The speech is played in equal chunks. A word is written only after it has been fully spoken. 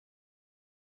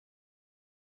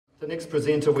The next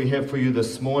presenter we have for you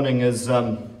this morning is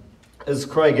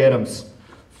Craig Adams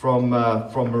from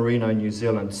Merino, New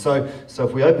Zealand. So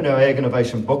if we open our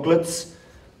AgInnovation booklets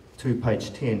to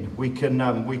page 10, we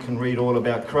can read all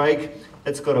about Craig.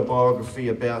 It's got a biography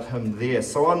about him there.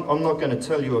 So I'm not going to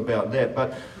tell you about that,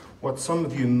 but what some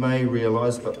of you may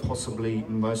realise, but possibly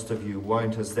most of you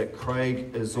won't, is that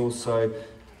Craig is also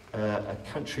a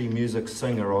country music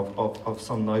singer of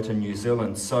some note in New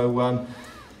Zealand. So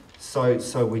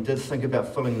we did think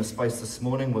about filling the space this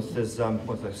morning with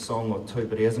a song or two,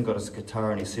 but he hasn't got his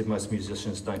guitar, and he said most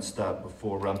musicians don't start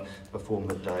before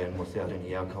midday and without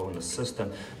any alcohol in the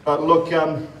system. But look,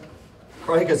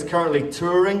 Craig is currently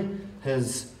touring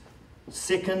his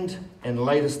second and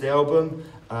latest album.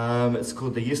 It's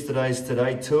called the Yesterday's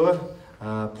Today Tour.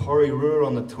 Porirua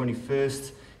on the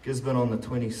 21st, Gisborne on the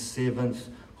 27th,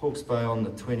 Hawke's Bay on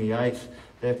the 28th.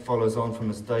 That follows on from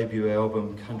his debut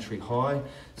album, Country High.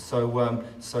 So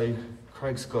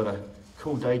Craig's got a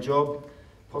cool day job,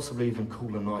 possibly even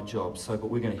cooler night job. But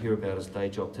we're going to hear about his day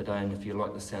job today, and if you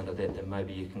like the sound of that, then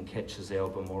maybe you can catch his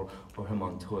album or him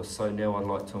on tour. So now I'd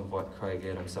like to invite Craig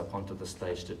Adams up onto the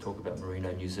stage to talk about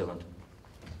Merino, New Zealand.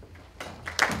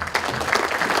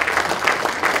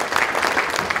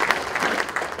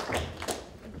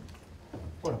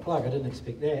 What a plug, I didn't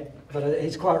expect that. But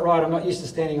he's quite right, I'm not used to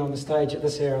standing on the stage at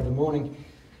this hour of the morning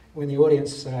when the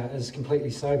audience is completely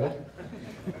sober,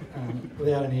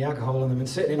 without any alcohol in them, and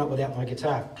certainly not without my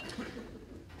guitar.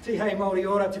 Te hei Māori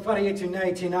ora, te whare etu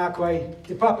nei tēnā koe,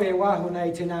 te pape e wāhu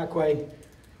nei tēnā koe,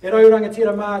 e rauranga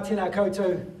tira mā tēnā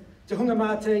koutou, te hunga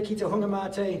mātei ki te hunga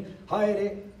mātei,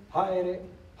 haere, haere,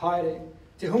 haere,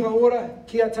 te hunga ora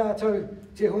ki a tātou,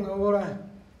 te hunga ora,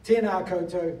 tēnā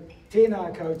koutou,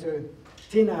 tēnā koutou,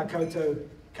 tēnā koutou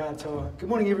katoa. Good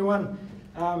morning, everyone.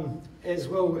 As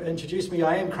Will introduced me,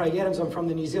 I am Craig Adams. I'm from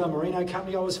the New Zealand Merino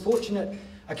Company. I was fortunate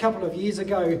a couple of years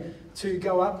ago to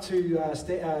go up to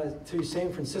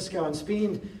San Francisco and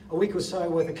spend a week or so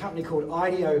with a company called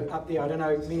IDEO up there. I don't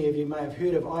know, many of you may have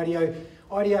heard of IDEO.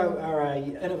 IDEO are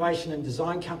an innovation and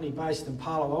design company based in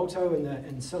Palo Alto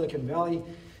in Silicon Valley,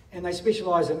 and they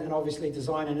specialise in obviously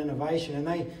design and innovation, and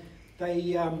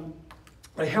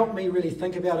they helped me really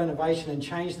think about innovation and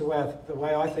change the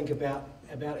way I think about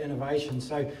innovation.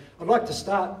 So I'd like to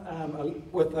start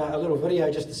with a little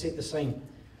video just to set the scene.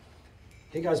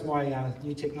 Here goes my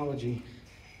new technology.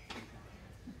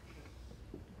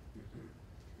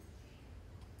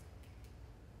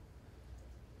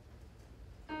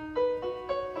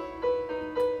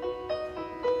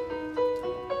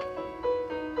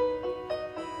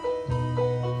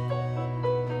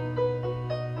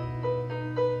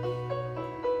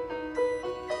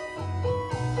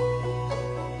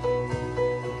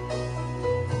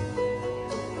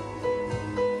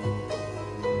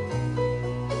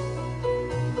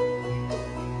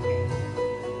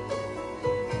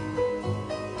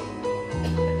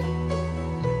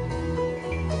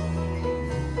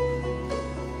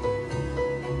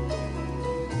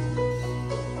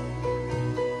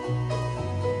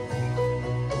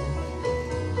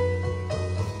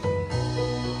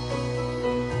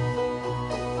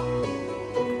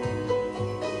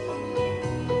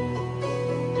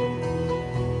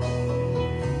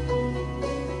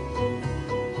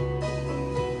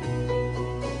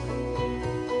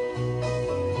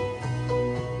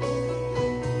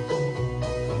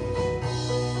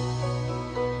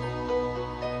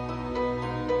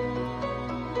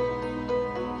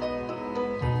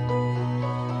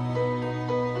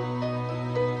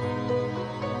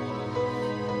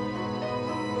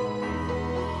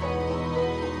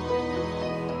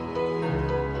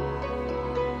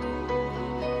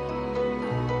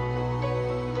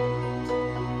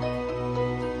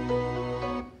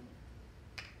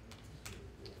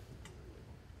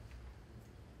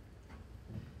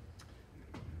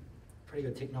 Pretty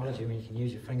good technology when you can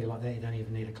use your finger like that. You don't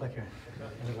even need a clicker.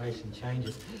 Innovation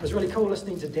changes. It was really cool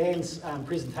listening to Dan's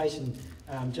presentation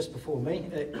just before me.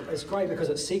 It's great because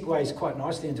it segues quite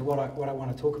nicely into what I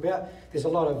want to talk about. There's a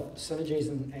lot of synergies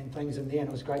and things in there, and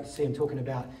it was great to see him talking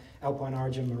about Alpine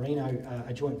Origin Merino,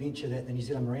 a joint venture that the New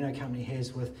Zealand Merino Company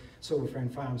has with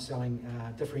Silverfern Farms, selling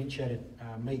differentiated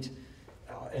meat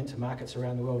into markets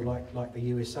around the world like the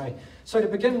USA. So to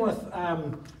begin with,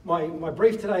 my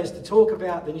brief today is to talk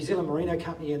about the New Zealand Merino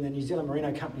Company and the New Zealand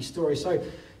Merino Company story. So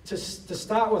to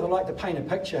start with, I'd like to paint a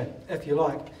picture, if you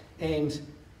like, and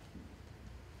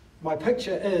my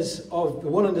picture is of the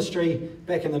wool industry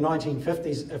back in the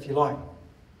 1950s, if you like.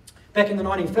 Back in the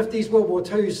 1950s, World War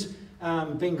II's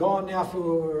been gone now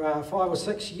for 5 or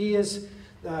 6 years.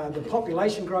 The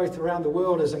population growth around the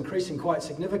world is increasing quite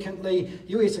significantly.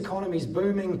 US economy's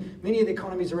booming. Many of the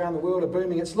economies around the world are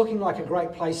booming. It's looking like a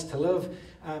great place to live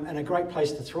and a great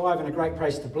place to thrive and a great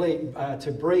place to breed.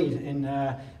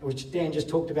 Which Dan just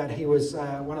talked about. He was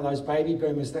one of those baby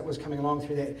boomers that was coming along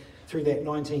through that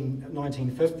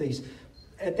 1950s.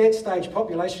 At that stage,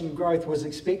 population growth was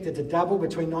expected to double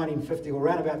between 1950, or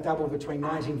around about double between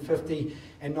 1950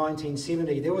 and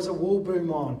 1970. There was a wool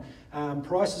boom on.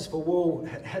 Prices for wool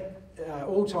hit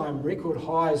all-time record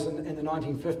highs in the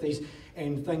 1950s,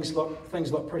 and things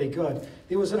look pretty good.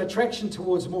 There was an attraction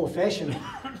towards more fashion.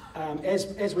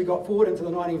 As we got forward into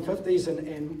the 1950s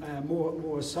and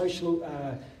more social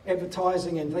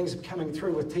advertising and things coming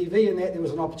through with TV and that, there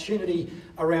was an opportunity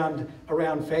around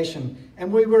fashion.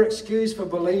 And we were excused for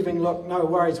believing, look, no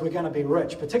worries, we're going to be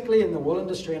rich, particularly in the wool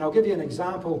industry. And I'll give you an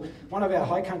example. One of our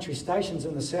high country stations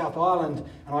in the South Island,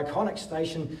 an iconic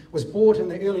station, was bought in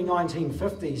the early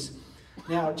 1950s.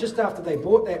 Now, just after they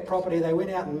bought that property, they went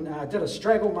out and did a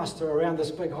straggle muster around this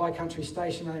big high country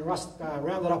station, and they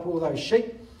rounded up all those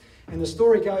sheep. And the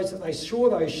story goes that they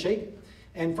saw those sheep,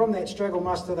 and from that straggle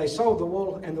muster they sold the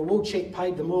wool, and the wool check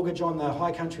paid the mortgage on the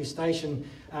high country station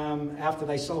after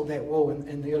they sold that wool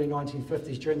in the early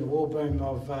 1950s during the wool boom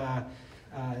of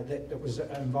that was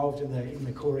involved in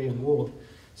the Korean War.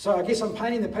 So I guess I'm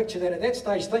painting the picture that at that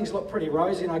stage things look pretty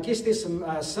rosy, and I guess there's some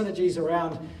synergies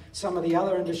around some of the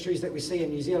other industries that we see in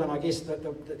New Zealand. I guess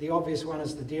the obvious one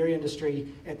is the dairy industry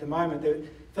at the moment.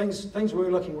 Things were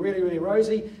looking really, really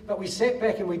rosy, but we sat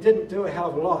back and we didn't do a hell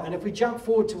of a lot. And if we jump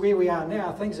forward to where we are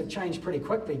now, things have changed pretty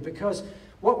quickly, because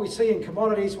what we see in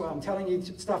commodities, well, I'm telling you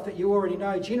stuff that you already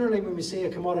know. Generally, when we see a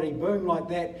commodity boom like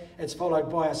that, it's followed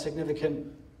by a significant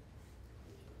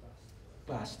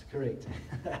bust, correct.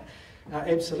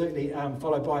 Absolutely,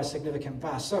 followed by a significant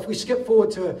bust. So if we skip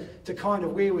forward to kind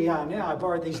of where we are now, I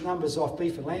borrowed these numbers off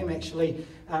Beef and Lamb actually,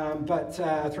 but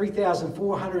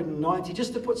 3,490,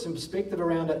 just to put some perspective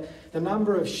around it, the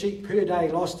number of sheep per day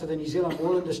lost to the New Zealand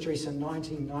wool industry since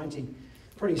 1990.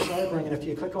 Pretty sobering, and if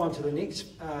you click on to the next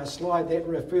slide, that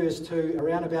refers to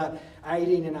around about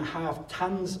 18.5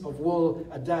 tonnes of wool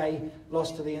a day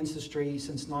lost to the industry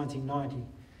since 1990.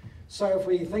 So if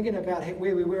we're thinking about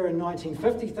where we were in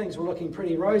 1950, things were looking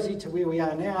pretty rosy, to where we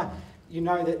are now. You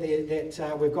know that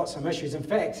we've got some issues. In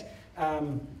fact,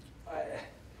 I'll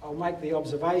make the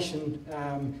observation,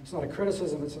 it's not a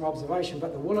criticism, it's an observation,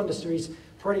 but the wool industry's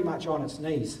pretty much on its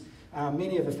knees.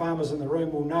 Many of the farmers in the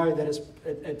room will know that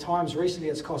at times recently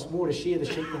it's cost more to shear the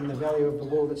sheep than the value of the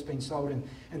wool that's been sold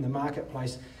in the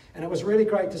marketplace. And it was really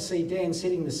great to see Dan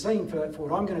setting the scene for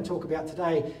what I'm going to talk about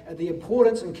today, the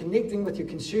importance in connecting with your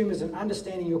consumers and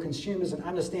understanding your consumers and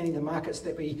understanding the markets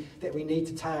that we need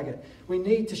to target. We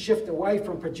need to shift away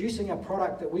from producing a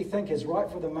product that we think is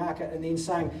right for the market and then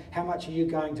saying, how much are you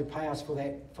going to pay us for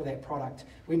that product?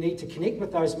 We need to connect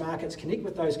with those markets, connect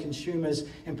with those consumers,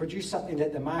 and produce something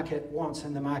that the market wants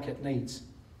and the market needs.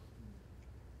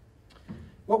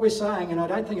 What we're saying, and I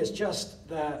don't think it's just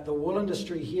the wool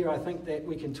industry here, I think that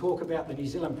we can talk about the New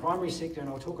Zealand primary sector, and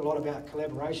I'll talk a lot about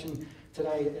collaboration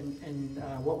today in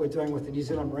what we're doing with the New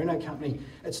Zealand Merino Company.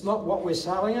 It's not what we're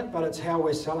selling it, but it's how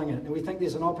we're selling it. And we think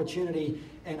there's an opportunity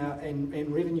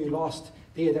and revenue lost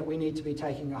there that we need to be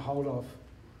taking a hold of.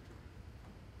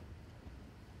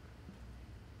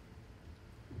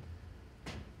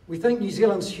 We think New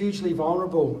Zealand's hugely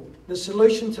vulnerable. The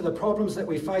solution to the problems that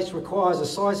we face requires a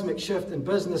seismic shift in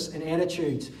business and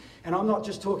attitudes. And I'm not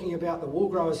just talking about the wool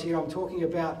growers here, I'm talking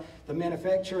about the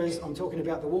manufacturers, I'm talking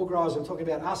about the wool growers, I'm talking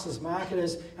about us as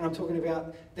marketers, and I'm talking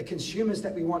about the consumers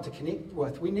that we want to connect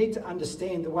with. We need to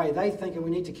understand the way they think, and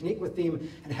we need to connect with them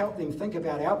and help them think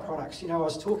about our products. You know, I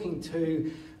was talking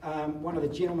to one of the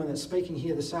gentlemen that's speaking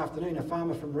here this afternoon, a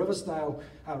farmer from Riversdale,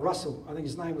 Russell, I think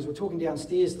his name was. We're talking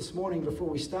downstairs this morning before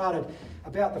we started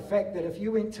about the fact that if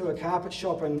you went to a carpet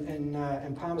shop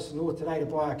in Palmerston North today to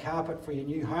buy a carpet for your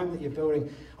new home that you're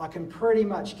building, I can pretty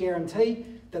much guarantee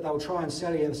that they'll try and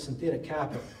sell you a synthetic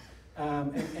carpet.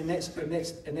 And that's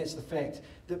the fact.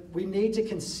 That we need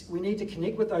to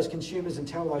connect with those consumers and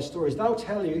tell those stories. They'll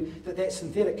tell you that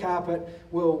synthetic carpet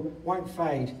won't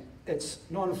fade. It's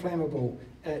non-flammable.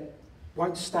 It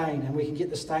won't stain, and we can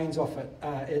get the stains off it.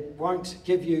 It won't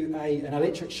give you an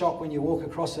electric shock when you walk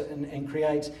across it and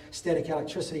create static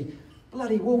electricity.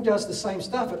 Bloody wool does the same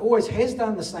stuff. It always has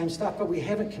done the same stuff, but we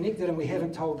haven't connected and we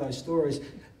haven't told those stories.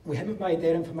 We haven't made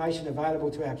that information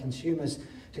available to our consumers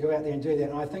to go out there and do that.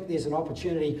 And I think there's an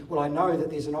opportunity, well, I know that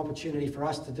there's an opportunity for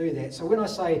us to do that. So when I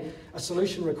say a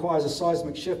solution requires a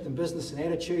seismic shift in business and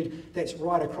attitude, that's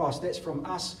right across. That's from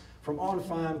us from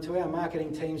on-farm to our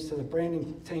marketing teams, to the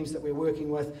branding teams that we're working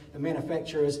with, the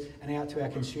manufacturers, and out to our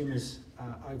consumers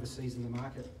overseas in the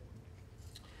market.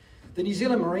 The New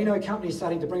Zealand Merino Company,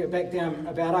 starting to bring it back down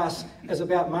about us, is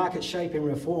about market shape and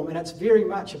reform, and it's very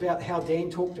much about how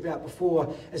Dan talked about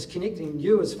before, is connecting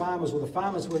you as farmers, or the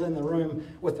farmers within the room,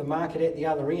 with the market at the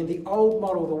other end. The old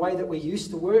model, the way that we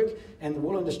used to work, and the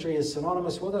wool industry is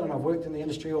synonymous with it, and I've worked in the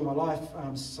industry all my life,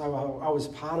 so I was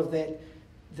part of that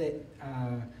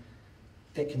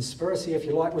conspiracy, if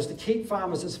you like, was to keep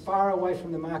farmers as far away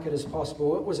from the market as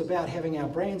possible. It was about having our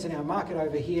brands and our market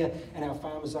over here and our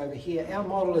farmers over here. Our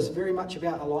model is very much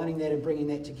about aligning that and bringing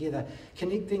that together,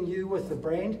 connecting you with the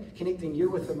brand, connecting you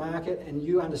with the market, and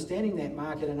you understanding that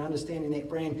market and understanding that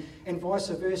brand, and vice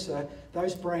versa,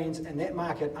 those brands and that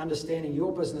market understanding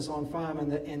your business on farm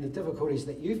and the difficulties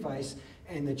that you face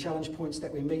and the challenge points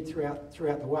that we meet throughout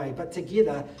the way. But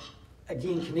together,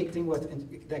 again, connecting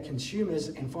with the consumers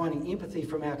and finding empathy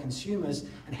from our consumers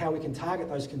and how we can target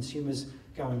those consumers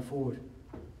going forward.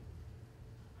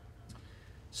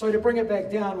 So to bring it back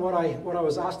down, what I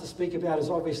was asked to speak about is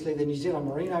obviously the New Zealand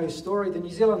Merino story. The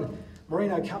New Zealand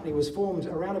Merino Company was formed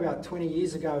around about 20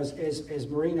 years ago as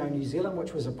Merino New Zealand,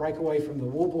 which was a breakaway from the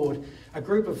Wool Board. A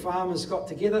group of farmers got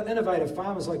together, innovative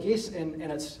farmers, I guess, and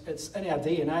it's in our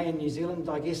DNA in New Zealand,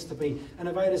 I guess, to be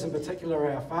innovators, in particular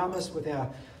our farmers, with our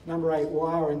number 8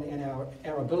 wire and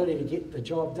our ability to get the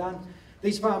job done.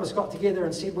 These farmers got together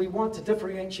and said, we want to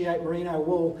differentiate merino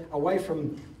wool away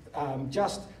from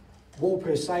just wool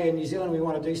per se in New Zealand. We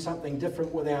want to do something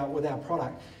different with our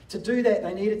product. To do that,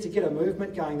 they needed to get a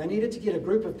movement going. They needed to get a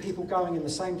group of people going in the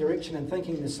same direction and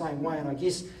thinking the same way. And I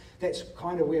guess that's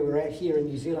kind of where we're at here in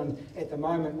New Zealand at the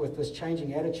moment, with this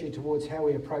changing attitude towards how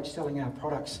we approach selling our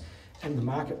products in the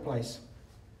marketplace.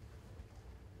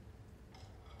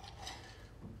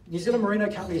 New Zealand Merino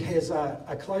Company has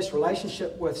a close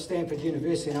relationship with Stanford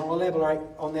University, and I'll elaborate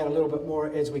on that a little bit more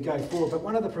as we go forward. But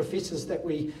one of the professors that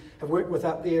we have worked with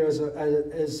up there is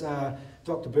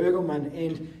Dr. Bergelman,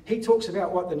 and he talks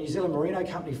about what the New Zealand Merino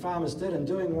Company farmers did in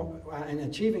doing and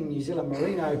achieving New Zealand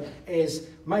Merino as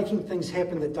making things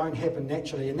happen that don't happen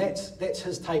naturally, and that's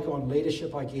his take on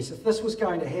leadership, I guess. If this was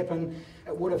going to happen,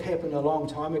 it would have happened a long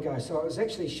time ago. So it was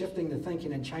actually shifting the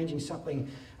thinking and changing something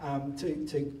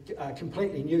to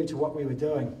completely new to what we were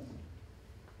doing.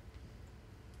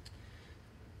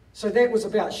 So that was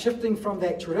about shifting from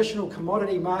that traditional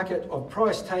commodity market of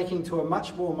price taking to a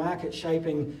much more market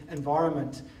shaping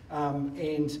environment.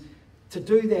 And to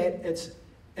do that,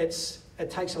 it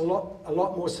takes a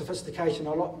lot more sophistication,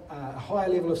 a higher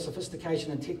level of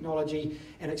sophistication and technology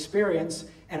and experience,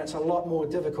 and it's a lot more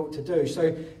difficult to do.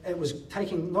 So it was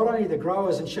taking not only the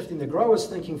growers and shifting the growers'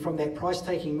 thinking from that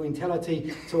price-taking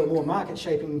mentality to a more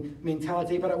market-shaping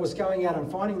mentality, but it was going out and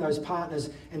finding those partners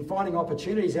and finding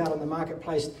opportunities out in the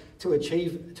marketplace to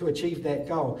achieve that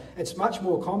goal. It's much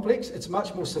more complex, it's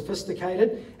much more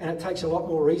sophisticated, and it takes a lot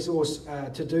more resource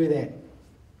to do that.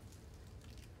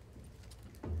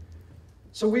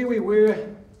 So where we were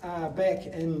back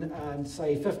in,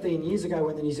 say, 15 years ago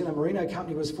when the New Zealand Merino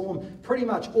Company was formed, pretty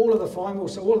much all of the fine wool,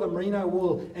 so all of the merino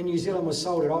wool in New Zealand was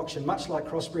sold at auction, much like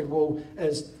crossbred wool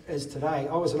is today.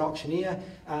 I was an auctioneer,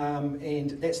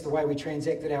 and that's the way we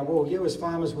transacted our wool. You as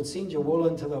farmers would send your wool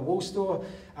into the wool store,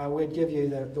 we'd give you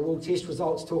the wool test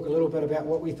results, talk a little bit about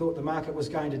what we thought the market was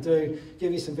going to do,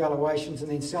 give you some valuations,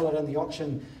 and then sell it in the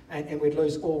auction, and we'd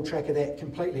lose all track of that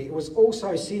completely. It was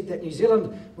also said that New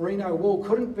Zealand merino wool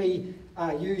couldn't be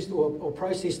used or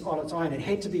processed on its own. It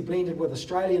had to be blended with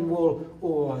Australian wool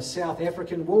or South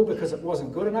African wool because it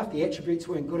wasn't good enough. The attributes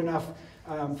weren't good enough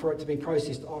for it to be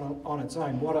processed on its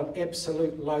own. What an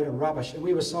absolute load of rubbish. And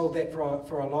we were sold that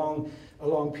for a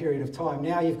long period of time.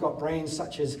 Now you've got brands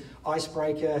such as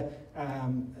Icebreaker,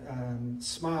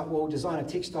 Smart Wool, Designer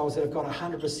Textiles that have got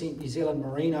 100% New Zealand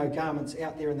merino garments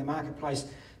out there in the marketplace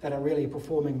that are really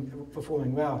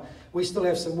performing well. We still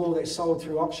have some wool that's sold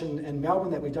through auction in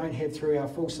Melbourne that we don't have through our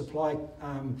full supply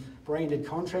branded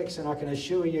contracts, and I can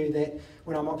assure you that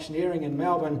when I'm auctioneering in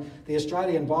Melbourne, the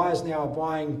Australian buyers now are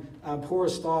buying poorer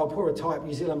style, poorer type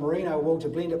New Zealand merino wool to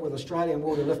blend it with Australian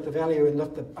wool to lift the value and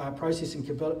lift the processing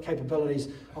capabilities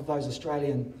of those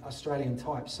Australian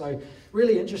types. So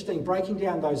really interesting, breaking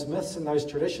down those myths and those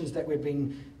traditions that we've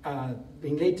been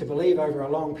led to believe over a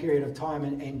long period of time,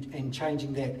 and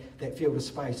changing that field of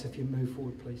space. If you move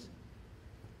forward, please.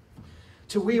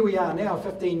 To where we are now,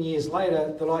 15 years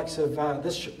later, the likes of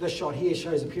this shot here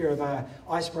shows a pair of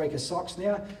Icebreaker socks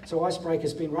now. So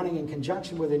Icebreaker's been running in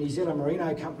conjunction with the New Zealand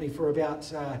Merino Company for about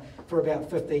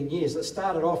 15 years. It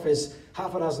started off as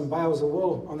half a dozen bales of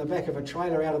wool on the back of a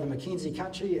trailer out of the Mackenzie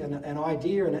country, an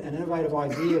idea, an innovative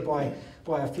idea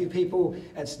by a few people.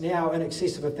 It's now in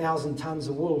excess of 1,000 tonnes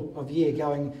of wool of year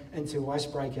going into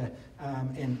Icebreaker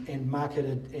and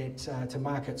marketed to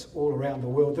markets all around the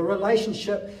world. The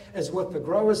relationship is with the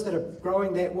growers that are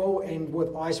growing that wool and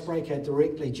with Icebreaker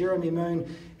directly. Jeremy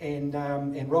Moon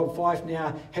and Rob Fife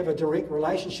now have a direct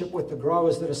relationship with the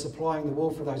growers that are supplying the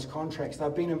wool for those contracts.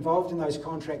 They've been involved in those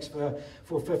contracts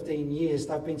for 15 years.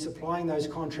 They've been supplying those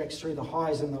contracts through the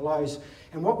highs and the lows.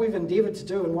 And what we've endeavoured to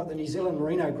do, and what the New Zealand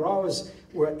merino growers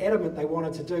were adamant they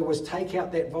wanted to do, was take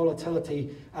out that volatility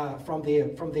from their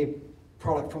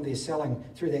product, from their selling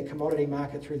through that commodity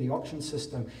market, through the auction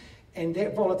system. And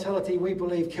that volatility, we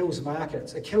believe, kills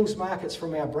markets. It kills markets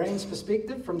from our brand's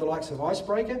perspective, from the likes of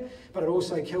Icebreaker, but it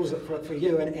also kills it for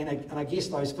you. And I guess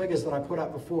those figures that I put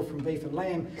up before from beef and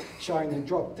lamb, showing the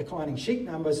declining sheep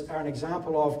numbers, are an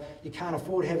example of you can't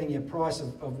afford having your price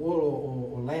of wool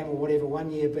or lamb or whatever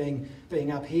 1 year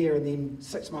being up here, and then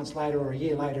 6 months later or a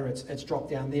year later it's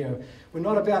dropped down there. We're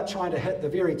not about trying to hit the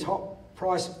very top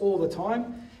price all the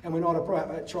time, and we're not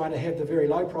trying to have the very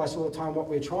low price all the time. What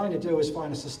we're trying to do is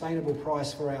find a sustainable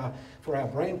price for our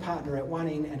brand partner at one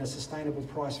end and a sustainable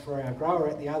price for our grower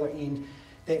at the other end,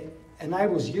 that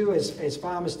enables you as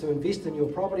farmers to invest in your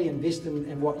property, invest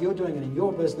in what you're doing and in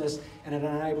your business, and it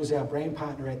enables our brand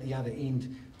partner at the other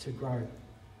end to grow.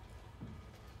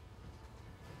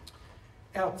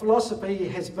 Our philosophy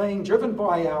has been driven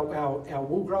by our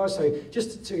wool growers. So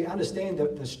just to understand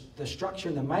the structure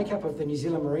and the makeup of the New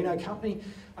Zealand Merino Company,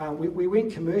 we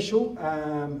went commercial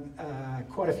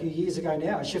quite a few years ago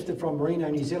now. It shifted from Merino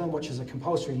New Zealand, which is a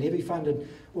compulsory levy-funded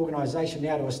organisation,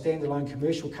 now to a standalone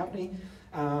commercial company.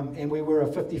 And we were a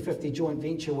 50-50 joint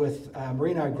venture with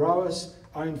Merino growers,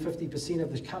 owned 50%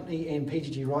 of the company, and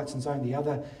PGG Wrightson's owned the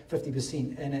other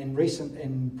 50%.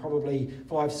 And probably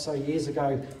 5 or so years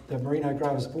ago, the Merino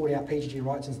growers bought out PGG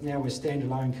Wrightson's. Now we're a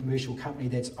standalone commercial company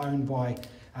that's owned by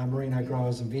Merino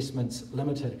Growers Investments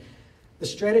Limited. The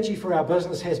strategy for our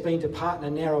business has been to partner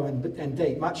narrow and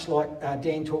deep, much like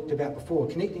Dan talked about before,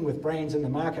 connecting with brands in the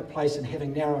marketplace and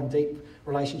having narrow and deep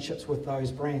relationships with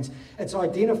those brands. It's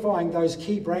identifying those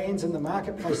key brands in the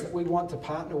marketplace that we want to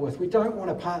partner with. We don't want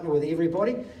to partner with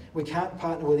everybody. We can't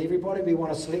partner with everybody. We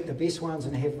want to select the best ones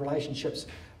and have relationships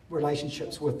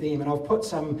with them. And I've put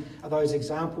some of those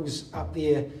examples up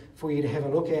there for you to have a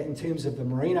look at in terms of the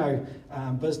merino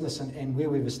business and where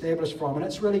we've established from. And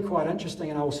it's really quite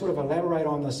interesting, and I'll sort of elaborate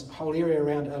on this whole area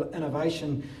around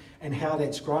innovation and how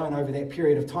that's grown over that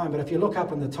period of time. But if you look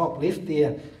up in the top left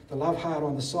there, the love heart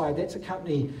on the side, that's a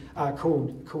company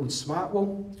called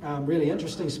Smartwool. Really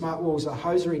interesting. Smartwool's a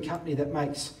hosiery company that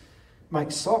makes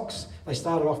socks. They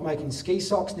started off making ski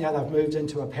socks, now they've moved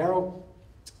into apparel.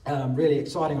 Really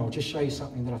exciting. I'll just show you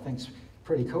something that I think's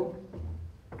pretty cool.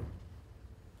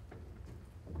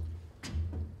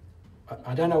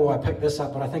 I don't know why I picked this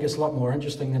up, but I think it's a lot more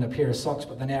interesting than a pair of socks,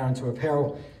 but they're now into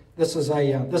apparel. This is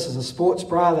a sports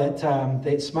bra that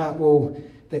Smartwool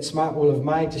have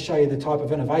made to show you the type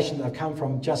of innovation that have come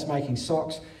from just making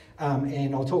socks.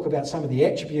 And I'll talk about some of the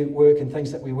attribute work and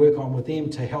things that we work on with them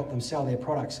to help them sell their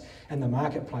products in the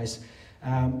marketplace,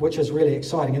 which is really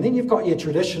exciting. And then you've got your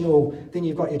traditional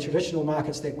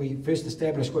markets that we first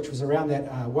established, which was around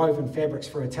that woven fabrics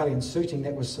for Italian suiting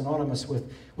that was synonymous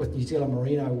with New Zealand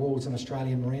merino wools and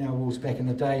Australian merino wools back in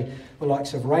the day. The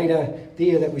likes of Raider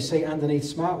there that we see underneath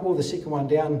Smartwool, the second one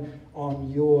down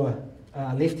on your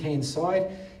left-hand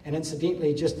side. And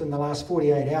incidentally, just in the last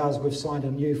 48 hours, we've signed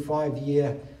a new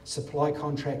 5-year supply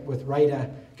contract with Raider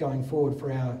going forward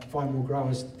for our fine wool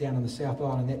growers down in the South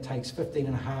Island. That takes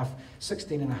 15.5,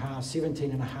 16.5,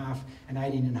 17.5 and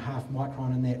 18.5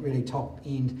 micron in that really top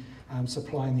end,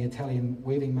 supplying the Italian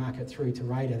weaving market through to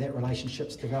Raider. That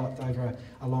relationship's developed over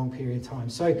a long period of time.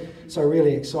 So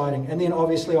really exciting. And then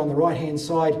obviously on the right hand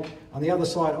side, on the other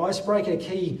side, Icebreaker,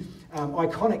 key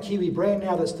iconic Kiwi brand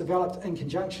now that's developed in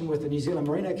conjunction with the New Zealand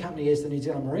Merino Company. As the New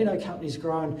Zealand Merino Company's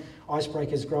grown,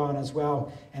 Icebreaker's grown as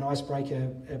well, and Icebreaker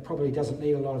probably doesn't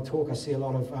need a lot of talk. I see a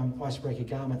lot of Icebreaker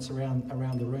garments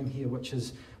around the room here, which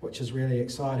is really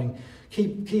exciting.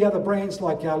 Key other brands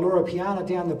like Loro Piana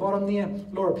down the bottom there.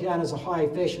 Loro Piana is a high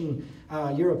fashion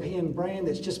European brand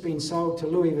that's just been sold to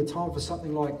Louis Vuitton for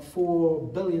something like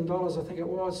 $4 billion, I think it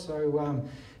was. So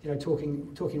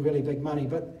talking really big money.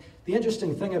 But the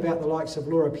interesting thing about the likes of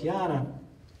Loro Piana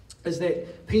is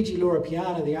that PG Loro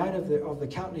Piana, the owner of the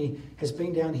company, has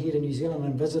been down here to New Zealand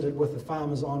and visited with the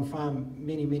farmers on farm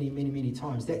many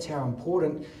times. That's how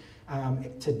important,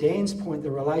 to Dan's point,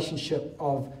 the relationship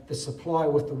of the supply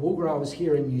with the wool growers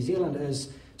here in New Zealand is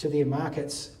to their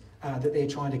markets that they're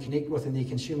trying to connect with and their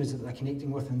consumers that they're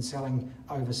connecting with and selling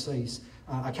overseas.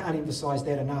 I can't emphasise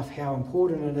that enough, how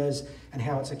important it is and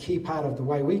how it's a key part of the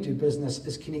way we do business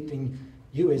is connecting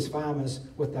you as farmers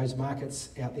with those markets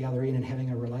out the other end and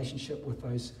having a relationship with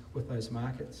those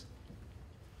markets.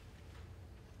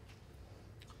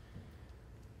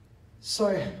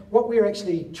 So what we're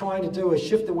actually trying to do is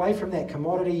shift away from that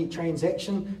commodity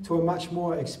transaction to a much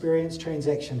more experienced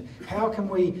transaction. How can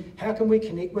we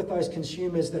connect with those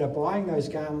consumers that are buying those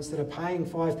garments, that are paying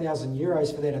 5,000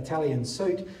 euros for that Italian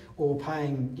suit, or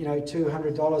paying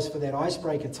 $200 for that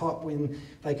icebreaker top when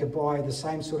they could buy the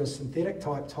same sort of synthetic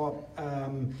type top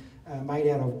made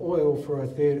out of oil for a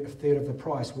third of the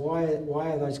price? Why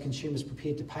are those consumers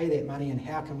prepared to pay that money, and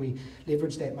how can we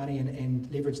leverage that money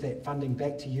and leverage that funding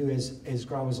back to you as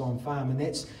growers on farm? And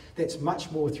that's much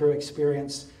more through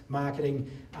experience, marketing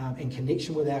and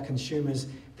connection with our consumers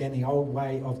than the old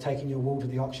way of taking your wool to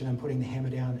the auction and putting the hammer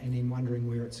down and then wondering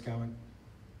where it's going.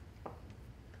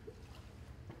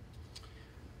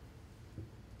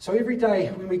 So every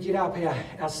day when we get up,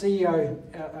 our CEO,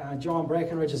 John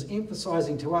Brackenridge, is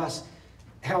emphasising to us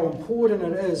how important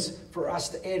it is for us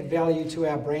to add value to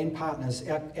our brand partners,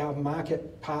 our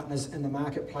market partners in the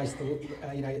marketplace,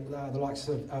 the likes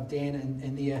of Dan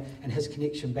and his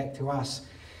connection back to us.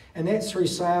 And that's through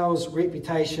sales,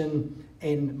 reputation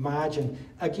and margin.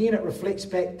 Again, it reflects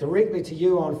back directly to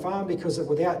you on farm, because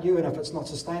without you, and if it's not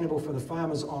sustainable for the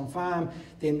farmers on farm,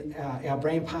 then our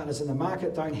brand partners in the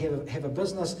market don't have a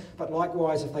business. But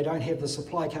likewise, if they don't have the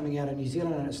supply coming out of New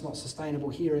Zealand and it's not sustainable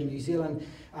here in New Zealand,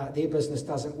 their business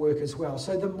doesn't work as well.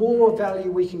 So the more value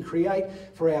we can create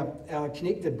for our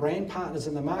connected brand partners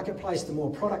in the marketplace, the more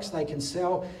products they can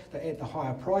sell, at the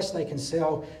higher price they can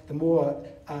sell, the more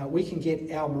we can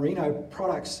get our merino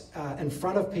products in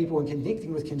front of people and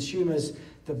connecting with consumers,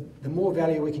 the more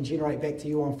value we can generate back to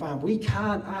you on farm. We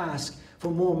can't ask for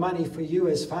more money for you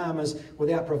as farmers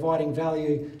without providing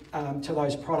value to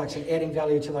those products and adding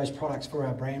value to those products for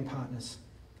our brand partners.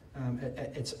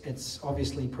 It's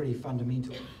obviously pretty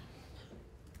fundamental.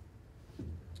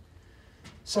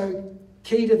 So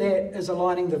key to that is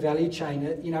aligning the value chain.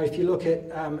 If you look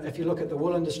at the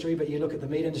wool industry, but you look at the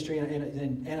meat industry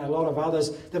and a lot of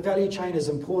others, the value chain is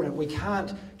important. We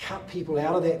can't cut people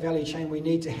out of that value chain. We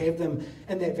need to have them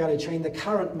in that value chain. The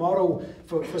current model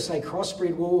for say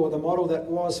crossbred wool, or the model that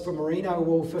was for merino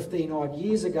wool 15 odd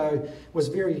years ago, was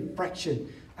very fractured.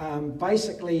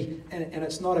 Basically, and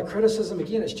it's not a criticism,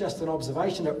 again, it's just an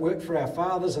observation. It worked for our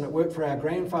fathers and it worked for our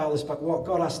grandfathers, but what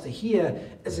got us to here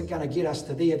isn't going to get us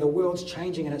to there. The world's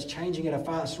changing, and it's changing at a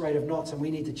fast rate of knots, and we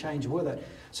need to change with it.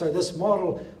 So this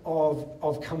model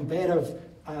of combative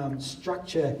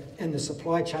structure in the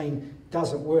supply chain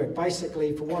doesn't work.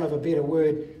 Basically, for want of a better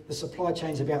word, the supply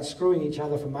chain's about screwing each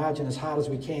other for margin as hard as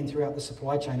we can throughout the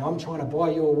supply chain. I'm trying to buy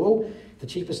your wool the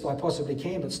cheapest I possibly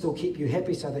can, but still keep you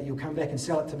happy so that you'll come back and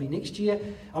sell it to me next year.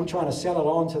 I'm trying to sell it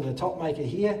on to the top maker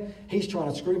here. He's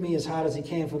trying to screw me as hard as he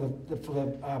can for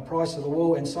the price of the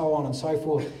wool, and so on and so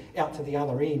forth, out to the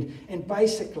other end. And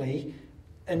basically,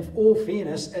 in all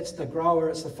fairness, it's the grower,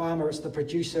 it's the farmer, it's the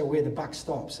producer where the buck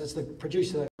stops. It's the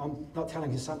producer, I'm not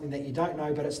telling you something that you don't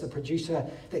know, but it's the producer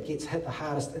that gets hit the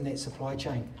hardest in that supply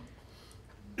chain.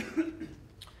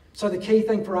 So the key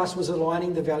thing for us was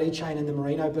aligning the value chain in the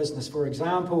merino business. For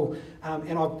example,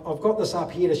 and I've got this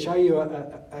up here to show you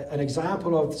an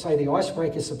example of, say, the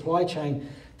icebreaker supply chain.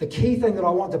 The key thing that I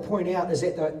want to point out is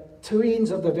at the two ends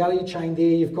of the value chain there,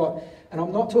 you've got, and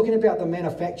I'm not talking about the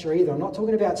manufacturer either, I'm not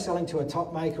talking about selling to a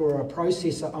top maker or a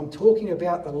processor, I'm talking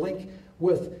about the link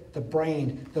with the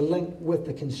brand, the link with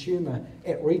the consumer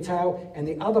at retail, and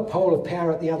the other pole of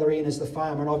power at the other end is the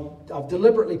farmer. And I've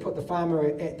deliberately put the farmer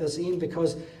at this end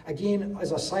because, again,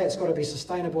 as I say, it's got to be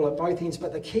sustainable at both ends,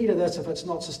 but the key to this, if it's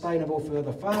not sustainable for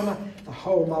the farmer, the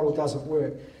whole model doesn't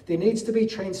work. There needs to be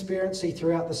transparency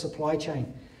throughout the supply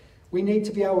chain. We need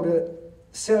to be able to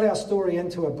sell our story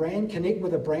into a brand, connect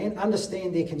with a brand,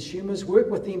 understand their consumers, work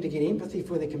with them to get empathy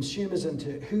for their consumers and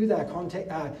to who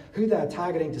they're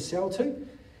targeting to sell to.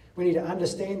 We need to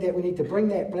understand that. We need to bring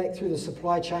that back through the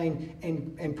supply chain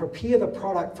and prepare the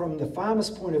product from the farmer's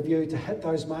point of view to hit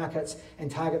those markets and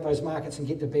target those markets and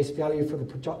get the best value for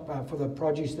the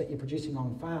produce that you're producing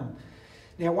on farm.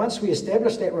 Now, once we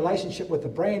establish that relationship with the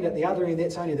brand at the other end,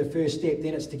 that's only the first step.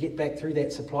 Then it's to get back through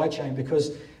that supply chain,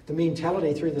 because the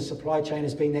mentality through the supply chain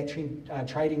has been that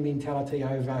trading mentality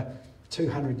over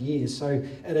 200 years. So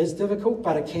it is difficult,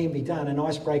 but it can be done. And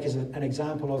Icebreaker is an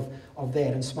example of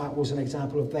that, and Smart Wool's an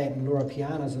example of that, and Laura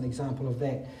Piana is an example of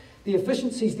that. The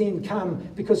efficiencies then come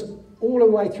because all the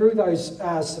way through those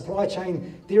supply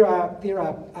chain, there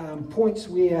are points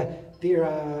where there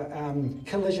are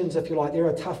collisions, if you like, there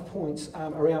are tough points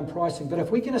around pricing. But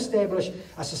if we can establish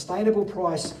a sustainable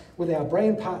price with our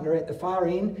brand partner at the far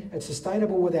end, it's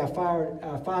sustainable with our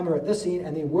farmer at this end,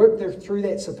 and then work through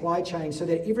that supply chain so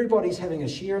that everybody's having a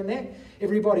share in that,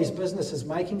 everybody's business is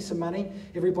making some money,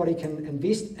 everybody can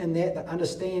invest in that, they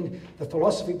understand the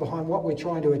philosophy behind what we're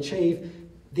trying to achieve,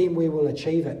 then we will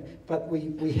achieve it. But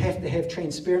we have to have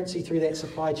transparency through that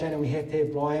supply chain, and we have to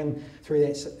have buy-in through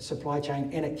that supply chain,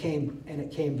 and it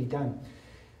can be done.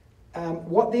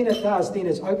 What then it does then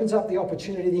is opens up the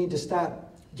opportunity then to start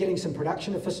getting some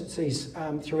production efficiencies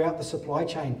throughout the supply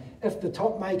chain. If the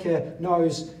top maker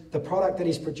knows the product that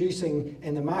he's producing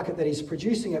and the market that he's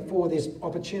producing it for, there's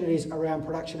opportunities around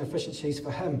production efficiencies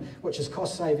for him, which is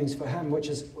cost savings for him, which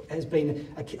has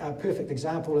been a perfect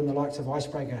example in the likes of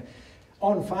Icebreaker.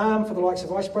 On farm, for the likes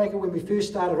of Icebreaker, when we first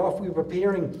started off, we were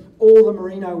preparing all the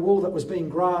merino wool that was being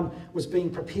grown, was being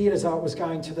prepared as though it was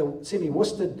going to the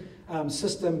semi-worsted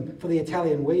system for the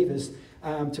Italian weavers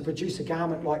to produce a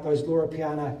garment like those Loro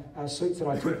Piana suits that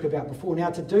I talked about before.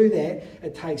 Now, to do that,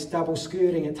 it takes double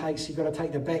skirting, you've got to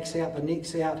take the backs out, the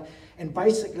necks out, and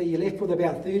basically you're left with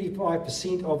about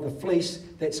 35% of the fleece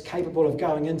that's capable of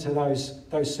going into those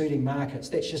suiting markets.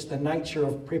 That's just the nature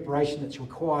of preparation that's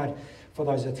required for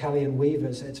those Italian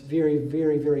weavers. It's very,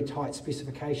 very, very tight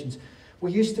specifications.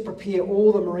 We used to prepare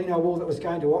all the merino wool that was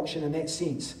going to auction in that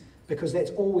sense, because that's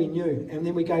all we knew. And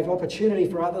then we gave opportunity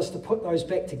for others to put those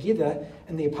back together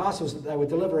in their parcels that they were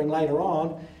delivering later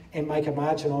on and make a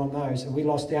margin on those. And we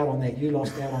lost out on that. You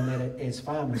lost out on that as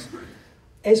farmers.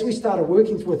 As we started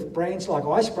working with brands like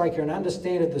Icebreaker and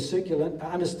understood the circular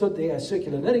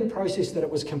knitting process, that it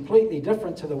was completely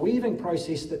different to the weaving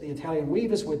process that the Italian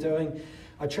weavers were doing,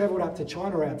 I travelled up to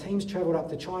China, our teams travelled up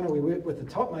to China, we worked with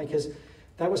the top makers.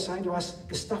 They were saying to us,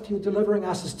 the stuff you're delivering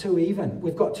us is too even.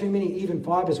 We've got too many even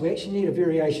fibres. We actually need a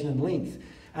variation in length.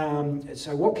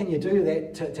 So what can you do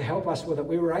to help us with it?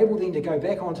 We were able then to go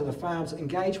back onto the farms,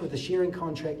 engage with the shearing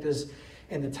contractors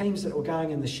and the teams that were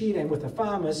going in the shed and with the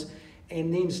farmers,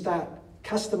 and then start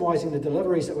customising the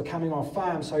deliveries that were coming off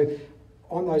farm. So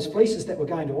on those fleeces that were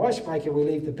going to Icebreaker, we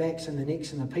leave the backs and the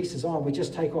necks and the pieces on. We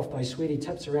just take off those sweaty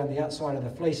tips around the outside of the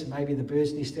fleece and maybe the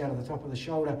bird's nest out of the top of the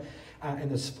shoulder, and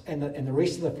the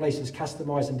rest of the fleece is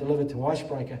customised and delivered to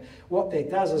Icebreaker. What that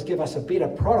does is give us a better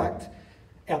product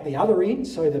out the other end,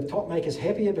 so the top maker's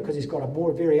happier because he's got a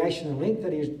more variation in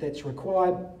length that's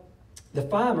required. The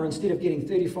farmer, instead of getting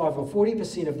 35 or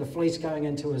 40% of the fleece going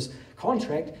into his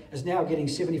contract, is now getting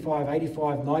 75,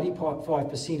 85,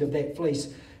 95% of that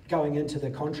fleece going into the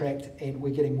contract, and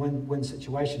we're getting win-win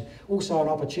situation. Also an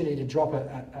opportunity to drop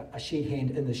a shed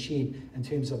hand in the shed in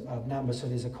terms of numbers, so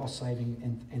there's a cost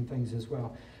saving and things as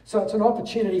well. So it's an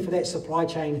opportunity for that supply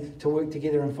chain to work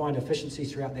together and find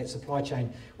efficiencies throughout that supply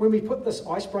chain. When we put this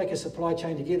Icebreaker supply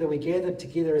chain together, we gathered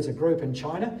together as a group in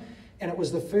China, and it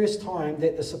was the first time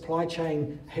that the supply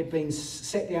chain had been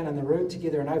sat down in the room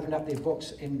together and opened up their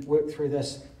books and worked through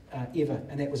this ever,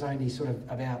 and that was only sort of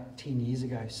about 10 years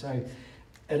ago. So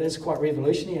it is quite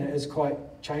revolutionary and it is quite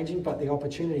changing, but the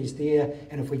opportunity's there,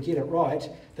 and if we get it right,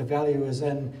 the value is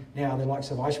in. Now the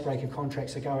likes of Icebreaker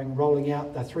contracts are rolling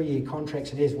out the 3-year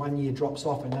contracts, and as 1 year drops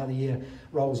off, another year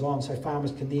rolls on, so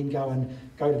farmers can then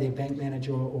go to their bank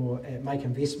manager or make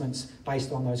investments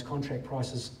based on those contract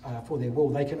prices for their wool.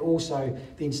 They can also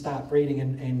then start breeding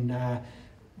and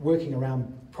working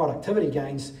around productivity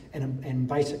gains and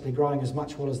basically growing as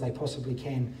much wool as they possibly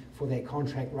can for that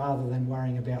contract, rather than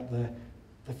worrying about the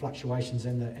fluctuations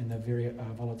and the very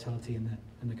volatility in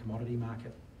the commodity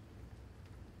market.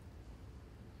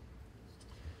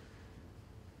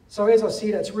 So as I said,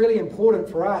 it's really important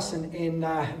for us, and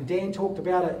Dan talked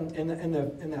about it in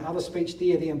the other speech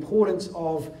there, the importance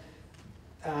of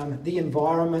the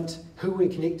environment, who we're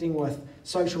connecting with,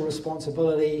 social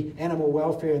responsibility, animal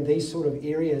welfare, and these sort of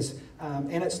areas.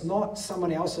 And it's not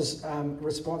someone else's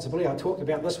responsibility. I talked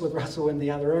about this with Russell in the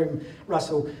other room.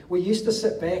 Russell, we used to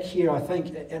sit back here, I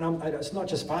think, and it's not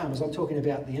just farmers, I'm talking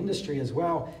about the industry as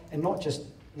well, and not just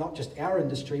our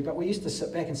industry, but we used to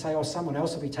sit back and say, oh, someone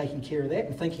else will be taking care of that,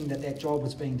 and thinking that job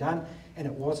was being done, and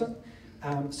it wasn't.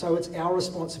 So it's our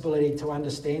responsibility to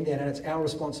understand that, and it's our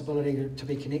responsibility to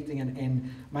be connecting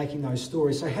and making those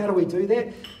stories. So how do we do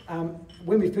that?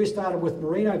 When we first started with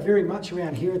Merino, very much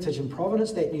around heritage and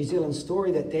provenance, that New Zealand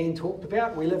story that Dan talked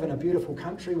about. We live in a beautiful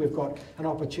country. We've got an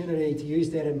opportunity to use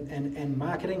that in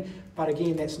marketing. But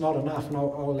again, that's not enough, and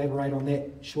I'll elaborate on that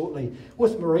shortly.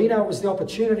 With Merino, it was the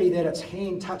opportunity that it's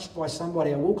hand touched by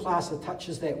somebody, a wool classer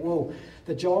touches that wool.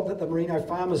 The job that the merino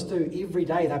farmers do every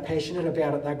day, they're passionate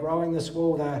about it. They're growing this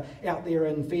wool, they're out there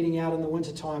and feeding out in the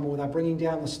wintertime, or they're bringing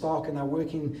down the stock and they're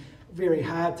working very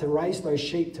hard to raise those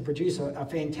sheep to produce a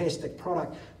fantastic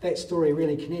product. That story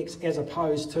really connects, as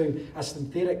opposed to a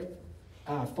synthetic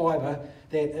fibre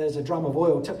that is a drum of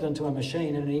oil tipped into a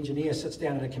machine and an engineer sits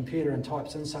down at a computer and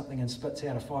types in something and spits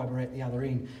out a fibre at the other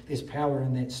end. There's power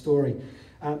in that story.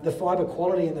 The fibre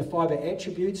quality and the fibre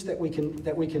attributes that we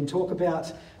can talk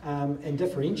about and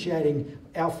differentiating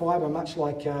our fibre, much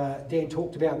like Dan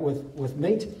talked about with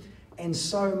meat, and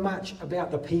so much about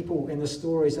the people and the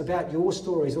stories, about your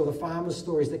stories or the farmers'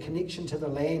 stories, the connection to the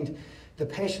land, the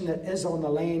passion that is on the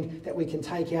land that we can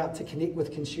take out to connect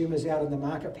with consumers out in the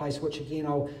marketplace, which again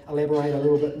I'll elaborate a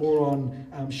little bit more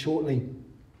on shortly.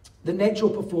 The natural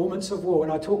performance of wool,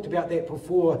 and I talked about that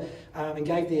before and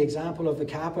gave the example of the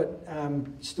carpet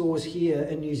stores here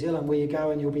in New Zealand where you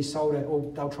go and you'll be sold it,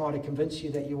 or they'll try to convince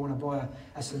you that you want to buy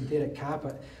a synthetic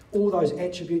carpet. All those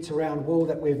attributes around wool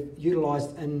that we've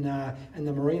utilised in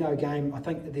the merino game, I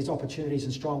think that there's opportunities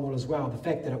in strong wool as well. The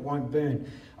fact that it won't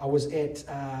burn. I was at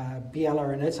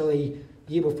Biella in Italy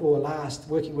year before last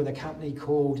working with a company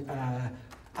called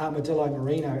Armadillo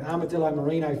Merino. Armadillo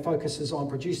Merino focuses on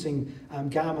producing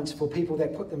garments for people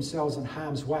that put themselves in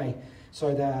harm's way.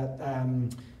 So the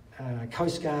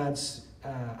Coast Guards,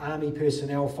 Army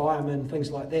personnel, firemen,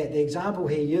 things like that. The example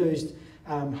he used,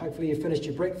 hopefully you finished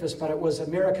your breakfast, but it was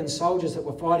American soldiers that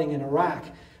were fighting in Iraq,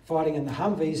 fighting in the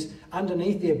Humvees.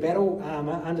 Underneath their battle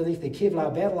armour, underneath their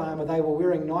Kevlar battle armour, they were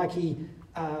wearing Nike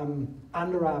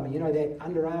Under Armour, you know, that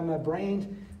Under Armour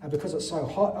brand. Because it's so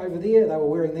hot over there, they were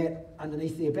wearing that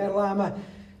underneath their battle armour.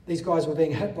 These guys were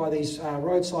being hit by these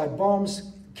roadside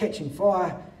bombs, catching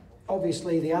fire.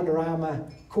 Obviously the Under Armour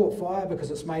caught fire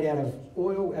because it's made out of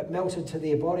oil. It melted to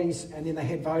their bodies, and then they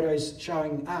had photos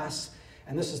showing us,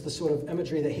 and this is the sort of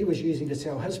imagery that he was using to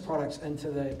sell his products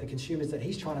into the consumers that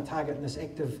he's trying to target in this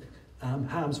active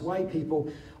harm's way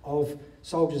people, of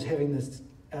soldiers having this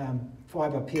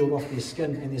fibre peeled off their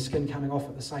skin and their skin coming off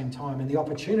at the same time. And the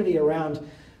opportunity around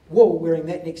wool, wearing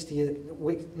that next to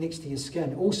your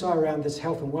skin. Also around this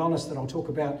health and wellness that I'll talk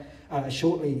about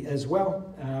shortly as well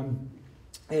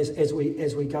as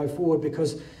we go forward,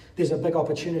 because there's a big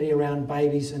opportunity around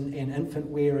babies and infant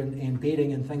wear and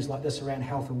bedding and things like this around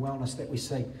health and wellness that we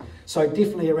see. So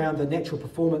definitely around the natural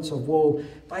performance of wool.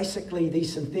 Basically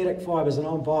these synthetic fibres, and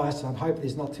I'm biased, I hope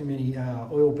there's not too many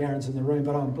oil barons in the room,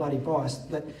 but I'm bloody biased.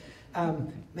 But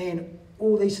man,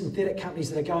 all these synthetic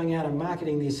companies that are going out and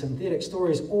marketing their synthetic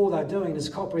stories, all they're doing is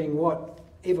copying what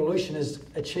evolution has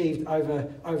achieved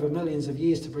over millions of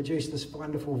years to produce this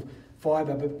wonderful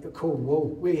fibre called wool.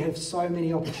 We have so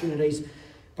many opportunities,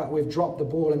 but we've dropped the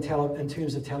ball in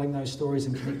terms of telling those stories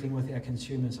and connecting with our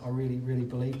consumers. I really, really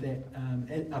believe that.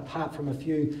 And apart from a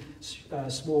few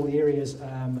small areas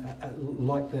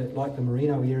like the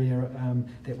merino area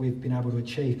that we've been able to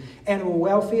achieve. Animal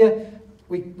welfare.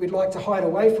 We'd like to hide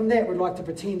away from that. We'd like to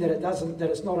pretend that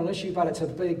it's not an issue, but it's a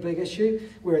big, big issue.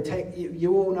 We're attacked.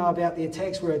 You all know about the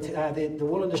attacks. The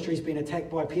wool industry's been attacked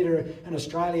by PETA in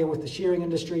Australia with the shearing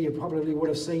industry. You probably would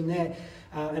have seen that.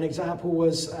 An example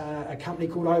was a company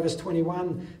called Ovis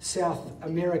 21, South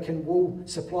American wool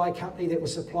supply company that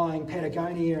was supplying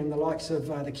Patagonia and the likes of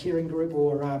the Kering Group,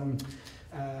 or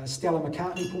Stella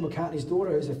McCartney, Paul McCartney's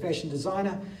daughter, who's a fashion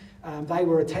designer. They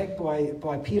were attacked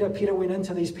by PETA. PETA went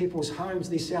into these people's homes,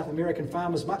 these South American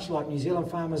farmers, much like New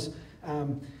Zealand farmers.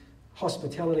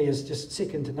 Hospitality is just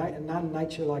second to none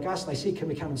nature like us. They said, can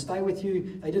we come and stay with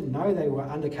you? They didn't know they were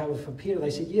undercover for PETA.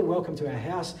 They said, yeah, welcome to our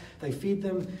house. They fed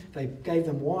them. They gave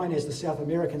them wine, as the South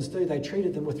Americans do. They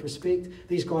treated them with respect.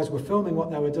 These guys were filming what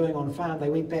they were doing on farm.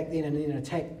 They went back then and then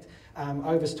attacked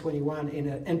Ovis 21,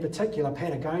 in particular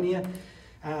Patagonia.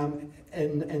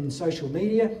 In social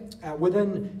media.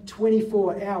 Within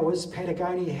 24 hours,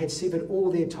 Patagonia had severed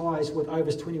all their ties with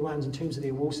Ovis 21s in terms of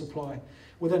their wool supply.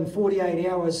 Within 48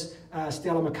 hours,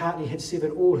 Stella McCartney had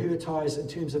severed all her ties in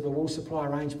terms of a wool supply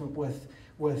arrangement with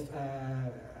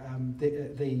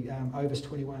the Ovis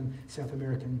 21 South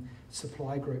American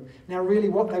supply group. Now really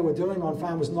what they were doing on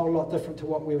farm was not a lot different to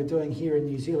what we were doing here in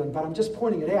New Zealand, but I'm just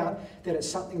pointing it out that it's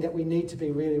something that we need to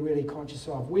be really, really conscious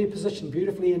of. We're positioned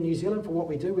beautifully in New Zealand for what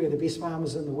we do. We're the best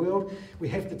farmers in the world. We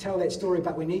have to tell that story,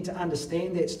 but we need to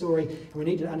understand that story, and we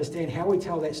need to understand how we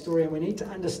tell that story, and we need to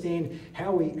understand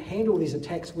how we handle these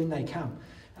attacks when they come.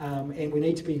 And we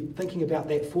need to be thinking about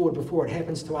that forward before it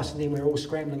happens to us, and then we're all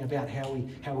scrambling about how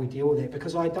we deal with that.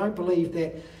 Because I don't believe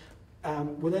that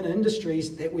within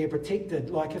industries that we're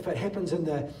protected. Like if it happens in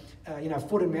the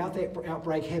foot and mouth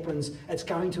outbreak happens, it's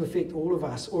going to affect all of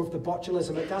us. Or if the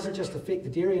botulism, it doesn't just affect the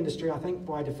dairy industry. I think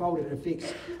by default it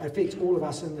affects all of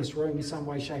us in this room in some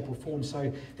way, shape or form.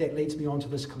 So that leads me on to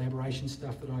this collaboration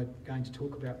stuff that I'm going to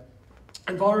talk about.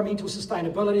 Environmental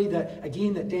sustainability,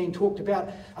 that Dan talked about,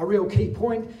 a real key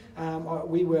point.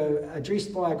 We were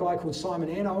addressed by a guy called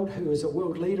Simon Arnold, who is a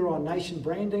world leader on nation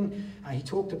branding. He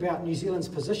talked about New Zealand's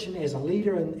position as a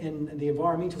leader in the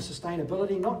environmental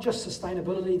sustainability, not just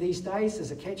sustainability these days as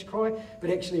a catch cry,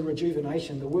 but actually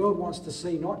rejuvenation. The world wants to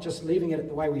see not just leaving it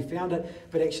the way we found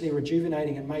it, but actually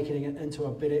rejuvenating and making it into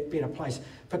a better place.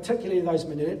 Particularly those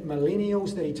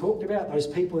millennials that he talked about, those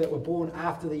people that were born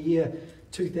after the year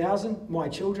 2000. My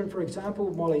children, for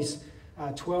example, Molly's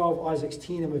 12, Isaac's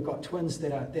 10, and we've got twins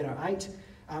that are 8.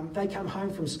 They come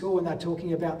home from school and they're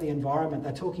talking about the environment.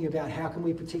 They're talking about how can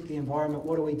we protect the environment?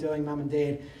 What are we doing, Mum and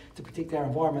Dad, to protect our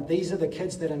environment? These are the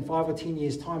kids that in 5 or 10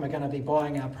 years' time are going to be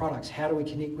buying our products. How do we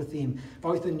connect with them,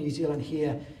 both in New Zealand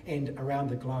here and around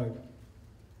the globe?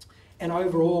 And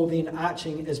overall, then,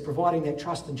 Arching is providing that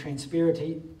trust and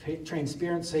transparency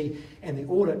and the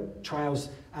audit trails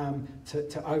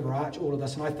to overarch all of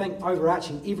this. And I think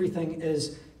overarching everything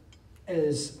is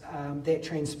that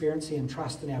transparency and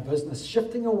trust in our business.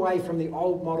 Shifting away from the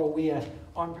old model where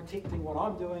I'm protecting what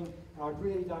I'm doing, and I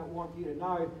really don't want you to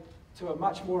know, to a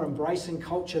much more embracing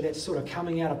culture that's sort of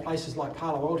coming out of places like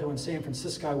Palo Alto and San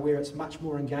Francisco, where it's much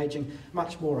more engaging,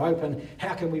 much more open.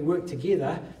 How can we work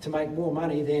together to make more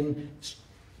money than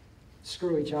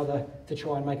screw each other to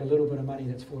try and make a little bit of money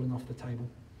that's falling off the table?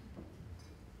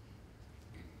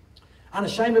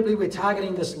 Unashamedly, we're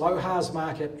targeting this low-HARS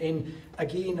market, and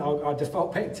again, I'll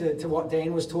default back to what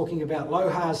Dan was talking about.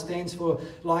 Low-HARS stands for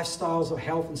lifestyles of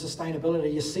health and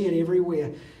sustainability. You see it everywhere,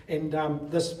 and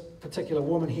this particular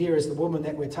woman here is the woman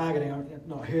that we're targeting.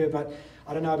 Not her, but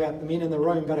I don't know about the men in the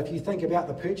room, but if you think about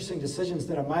the purchasing decisions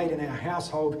that are made in our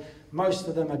household, most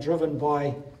of them are driven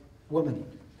by women,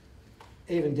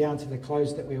 even down to the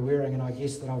clothes that we're wearing. And I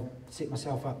guess that I'll set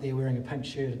myself up there wearing a pink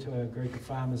shirt to a group of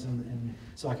farmers, and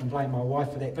so I can blame my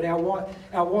wife for that. But our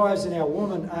wives and our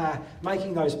women are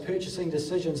making those purchasing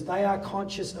decisions. They are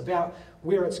conscious about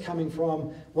where it's coming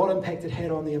from, what impact it had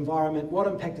on the environment, what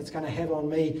impact it's going to have on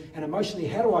me, and emotionally,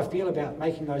 how do I feel about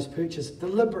making those purchases?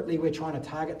 Deliberately, we're trying to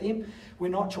target them. We're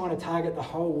not trying to target the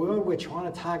whole world. We're trying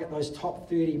to target those top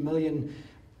 30 million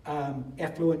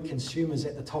affluent consumers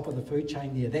at the top of the food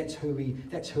chain there. That's who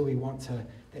we want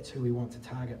to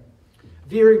target.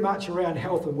 Very much around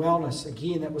health and wellness.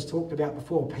 Again, that was talked about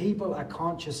before. People are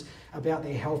conscious about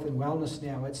their health and wellness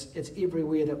now. It's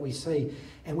everywhere that we see.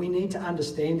 And we need to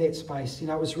understand that space. You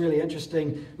know, it was really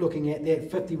interesting looking at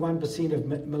that. 51% of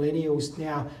millennials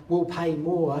now will pay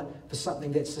more for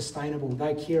something that's sustainable.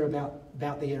 They care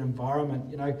about their environment.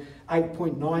 You know,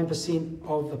 8.9%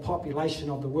 of the population,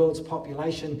 of the world's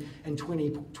population in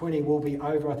 2020 will be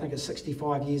over, I think it's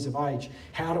 65 years of age.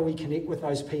 How do we connect with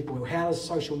those people? How is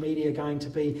social media going to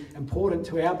be important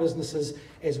to our businesses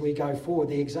as we go forward?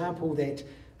 The example that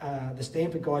the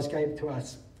Stanford guys gave to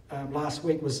us last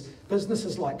week was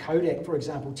businesses like Kodak, for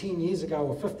example. 10 years ago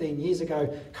or 15 years ago,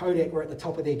 Kodak were at the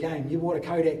top of their game. You bought a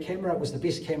Kodak camera, it was the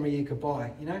best camera you could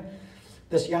buy, you know.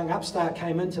 This young upstart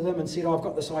came into them and said, I've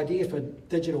got this idea for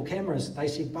digital cameras. They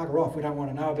said, bugger off, we don't want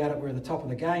to know about it, we're at the top of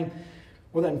the game.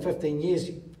 Within 15 years,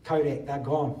 Kodak, they're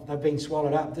gone. They've been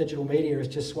swallowed up. Digital media has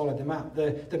just swallowed them up.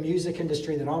 The music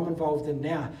industry that I'm involved in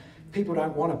now, people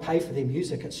don't want to pay for their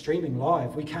music. It's streaming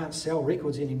live. We can't sell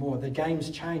records anymore. The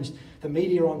game's changed. The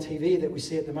media on TV that we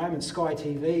see at the moment, Sky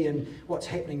TV and what's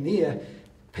happening there,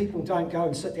 people don't go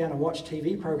and sit down and watch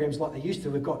TV programs like they used to.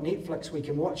 We've got Netflix. We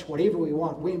can watch whatever we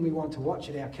want, when we want to watch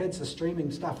it. Our kids are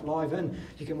streaming stuff live in.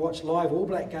 You can watch live All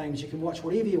Black games. You can watch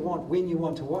whatever you want, when you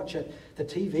want to watch it. The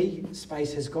TV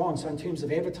space has gone. So in terms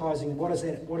of advertising, what does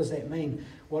that mean?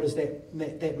 What does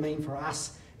that mean for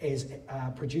us as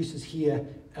producers here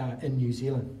in New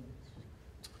Zealand?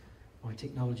 My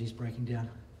technology is breaking down.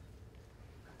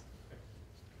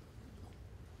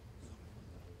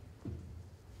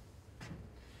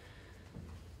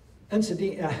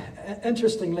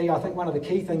 Interestingly, I think one of the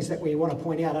key things that we want to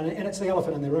point out, and it's the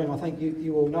elephant in the room, I think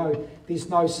you all know, there's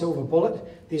no silver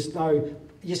bullet. There's no,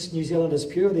 yes, New Zealand is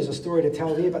pure, there's a story to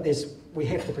tell there, but we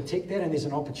have to protect that, and there's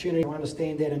an opportunity to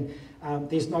understand that, and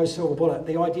there's no silver bullet.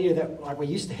 The idea that, like we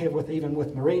used to have even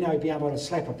with merino, being able to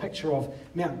slap a picture of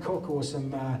Mount Cook or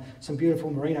some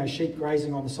beautiful merino sheep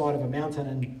grazing on the side of a mountain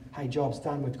and, hey, job's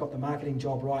done, we've got the marketing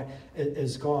job right,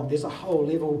 is gone. There's a whole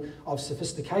level of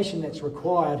sophistication that's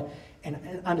required,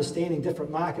 and understanding different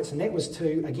markets. And that was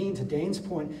to Dan's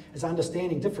point, is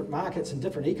understanding different markets and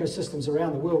different ecosystems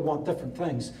around the world want different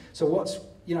things. So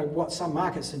what some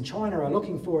markets in China are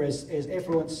looking for as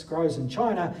affluence grows in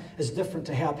China is different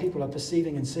to how people are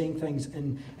perceiving and seeing things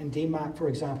in Denmark, for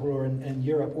example, or in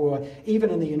Europe, or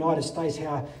even in the United States,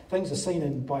 how things are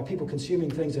seen by people consuming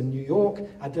things in New York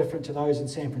are different to those in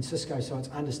San Francisco. So it's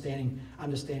understanding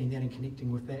that and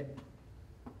connecting with that.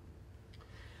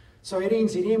 So at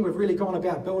NZM, we've really gone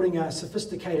about building a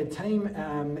sophisticated team.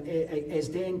 As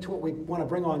Dan taught, we want to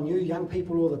bring on new young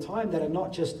people all the time that are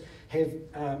not just have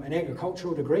an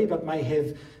agricultural degree, but may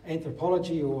have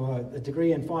anthropology or a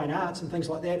degree in fine arts and things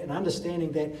like that, and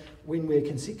understanding that when we're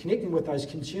connecting with those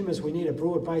consumers, we need a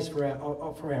broad base for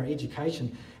our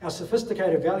education. Our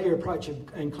sophisticated value approach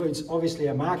includes obviously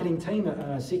a marketing team,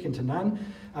 second to none,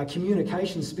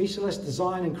 communication specialists,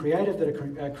 design and creative that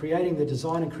are creating the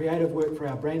design and creative work for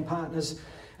our brand partners,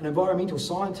 an environmental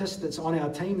scientist that's on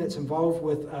our team that's involved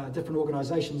with different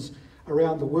organisations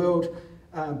around the world,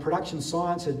 production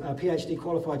science, a PhD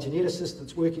qualified geneticist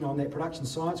that's working on that production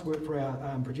science work for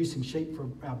our producing sheep for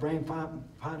our brand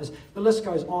partners. The list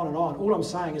goes on and on. All I'm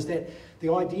saying is that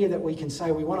the idea that we can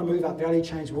say we want to move up value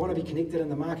chains, we want to be connected in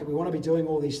the market, we want to be doing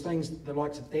all these things, the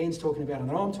likes that Dan's talking about and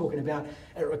that I'm talking about,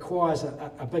 it requires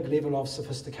a big level of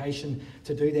sophistication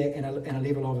to do that and a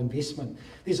level of investment.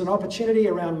 There's an opportunity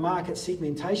around market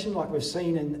segmentation like we've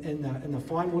seen in the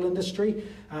fine wool industry,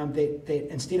 that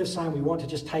instead of saying we want to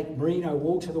just take merino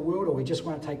wool to the world or we just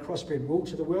want to take crossbred wool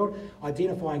to the world,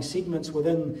 identifying segments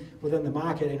within the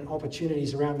market and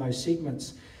opportunities around those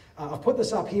segments. I've put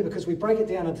this up here because we break it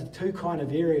down into two kind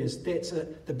of areas. That's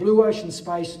the blue ocean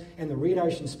space and the red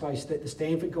ocean space that the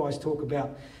Stanford guys talk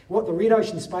about. What the red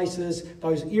ocean space is,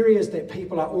 those areas that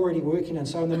people are already working in.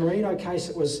 So in the merino case,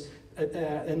 it was,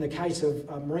 in the case of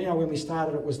merino when we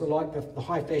started, it was the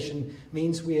high fashion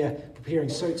menswear preparing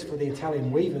suits for the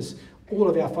Italian weavers. All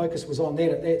of our focus was on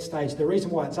that at that stage. The reason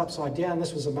why it's upside down,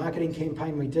 this was a marketing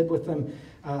campaign we did with them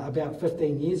about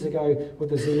 15 years ago with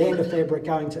the Zealand fabric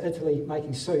going to Italy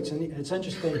making suits. And it's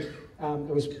interesting,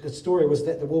 the story was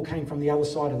that the wool came from the other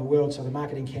side of the world, so the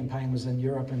marketing campaign was in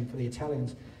Europe and for the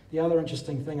Italians. The other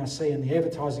interesting thing I see in the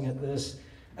advertising at this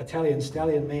Italian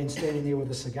stallion man standing there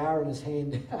with a cigar in his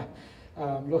hand,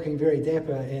 looking very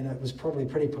dapper, and it was probably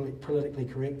pretty politically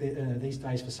correct these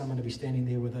days for someone to be standing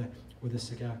there with a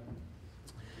cigar.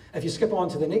 If you skip on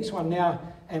to the next one now,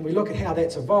 and we look at how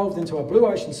that's evolved into a blue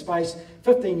ocean space,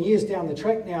 15 years down the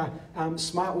track now,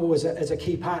 Smartwool is a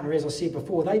key partner, as I said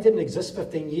before. They didn't exist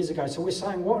 15 years ago, so we're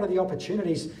saying what are the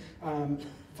opportunities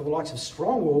for the likes of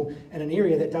Strongwool in an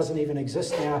area that doesn't even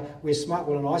exist now, where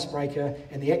Smartwool and Icebreaker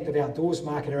and the active outdoors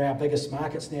market are our biggest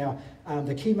markets now.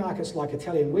 The key markets like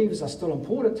Italian weavers are still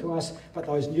important to us, but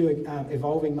those new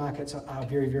evolving markets are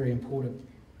very, very important.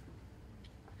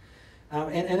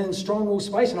 And in Strongwool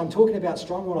space, and I'm talking about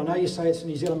Strongwool, I know you say it's a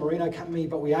New Zealand Merino Company,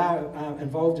 but we are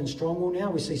involved in Strongwool now.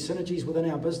 We see synergies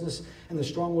within our business in the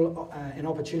Strongwool and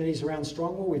opportunities around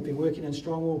Strongwool. We've been working in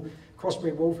Strongwool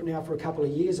crossbred wool for a couple of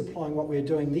years, applying what we're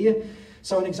doing there.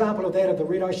 So an example of that, of the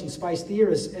red ocean space there,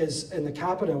 is in the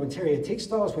carpet and interior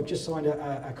textiles. We've just signed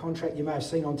a contract you may have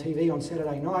seen on TV on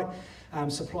Saturday night,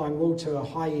 supplying wool to a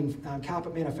high-end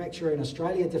carpet manufacturer in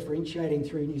Australia, differentiating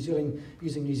through New Zealand,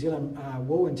 using New Zealand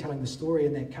wool and telling the story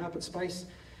in that carpet space.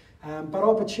 But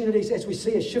opportunities, as we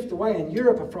see a shift away in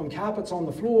Europe from carpets on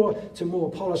the floor to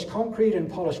more polished concrete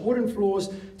and polished wooden floors,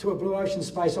 to a blue ocean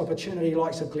space opportunity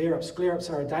likes of Glerups.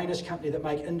 Glerups are a Danish company that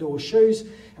make indoor shoes,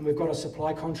 and we've got a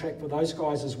supply contract with those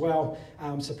guys as well,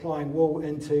 supplying wool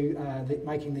into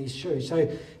making these shoes. So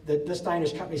this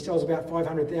Danish company sells about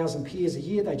 500,000 pairs a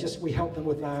year. We help them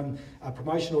with a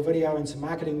promotional video and some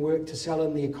marketing work to sell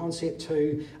in their concept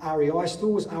to REI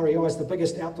stores. REI is the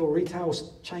biggest outdoor retail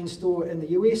chain store in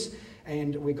the US,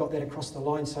 and we got that across the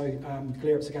line. So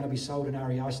Glerups are going to be sold in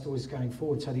REI stores going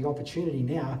forward. So the opportunity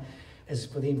now is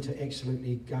for them to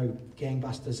absolutely go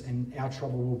gangbusters, and our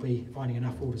trouble will be finding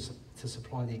enough orders to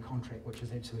supply their contract, which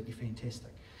is absolutely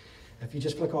fantastic. If you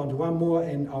just flick on to one more,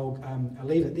 and I'll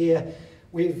leave it there.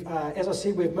 We've, as I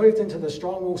said, we've moved into the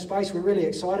Strongwool space. We're really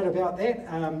excited about that,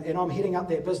 and I'm heading up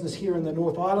that business here in the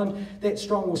North Island. That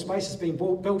Strongwool space has been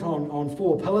built on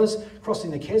 4 pillars,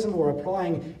 crossing the chasm or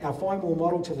applying our fine wool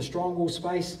model to the Strongwool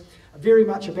space. Very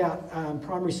much about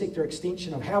primary sector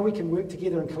extension of how we can work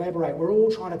together and collaborate. We're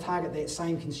all trying to target that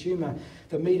same consumer,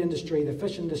 the meat industry, the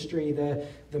fish industry, the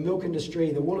milk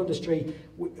industry, the wool industry.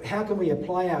 How can we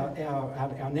apply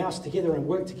our nous together and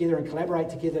work together and collaborate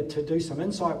together to do some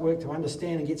insight work, to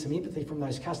understand and get some empathy from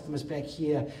those customers back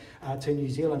here to New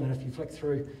Zealand? And if you flick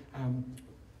through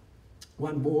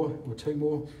one more or two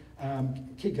more,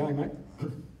 Keep going, mate.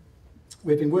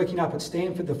 We've been working up at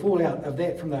Stanford, the fallout of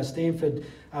that from the Stanford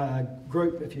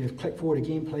group. If you click forward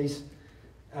again, please.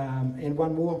 And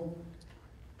one more.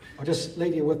 I'll just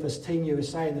leave you with this Team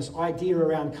USA and this idea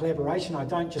around collaboration. I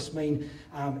don't just mean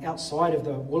outside of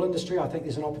the wool industry. I think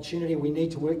there's an opportunity. We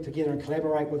need to work together and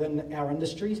collaborate within our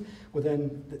industries,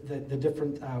 within the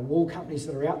different wool companies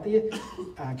that are out there.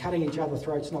 Cutting each other's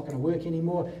throats not going to work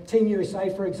anymore. Team USA,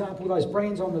 for example, those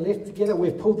brands on the left together,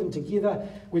 we've pulled them together.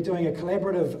 We're doing a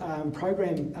collaborative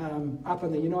program up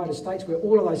in the United States where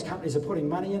all of those companies are putting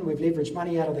money in. We've leveraged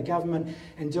money out of the government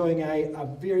and doing a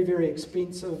very, very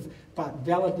expensive but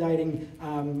validating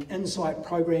insight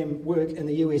program work in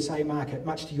the USA market.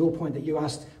 Much to your point that you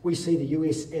asked, we see the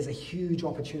US as a huge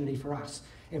opportunity for us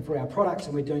and for our products,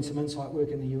 and we're doing some insight work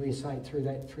in the USA through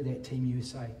that Team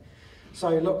USA.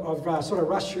 So look, I've sort of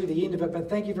rushed through the end of it, but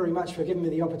thank you very much for giving me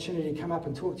the opportunity to come up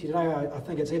and talk to you today. I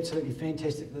think it's absolutely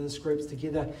fantastic that this group's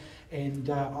together, and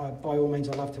by all means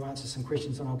I'd love to answer some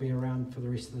questions, and I'll be around for the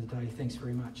rest of the day. Thanks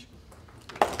very much.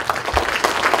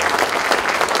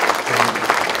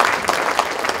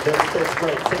 That's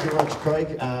great. Thank you very much,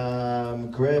 Craig.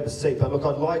 Grab a seat. But look,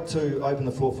 I'd like to open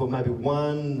the floor for maybe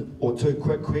one or two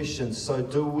quick questions. So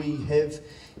do we have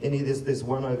any? There's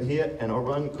one over here, and I'll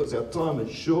run because our time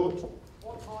is short.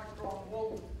 What micron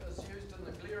wool is used in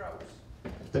the glare-ups?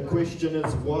 The question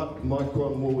is, what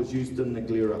micron wool is used in the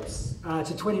glare-ups? It's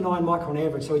a 29 micron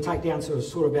average, so we take down to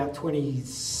sort of about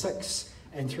 26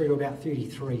 and through to about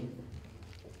 33.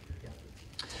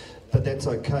 But that's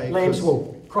okay. Lamb's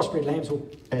wool, crossbred lamb's wool.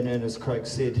 And then, as Craig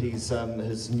said,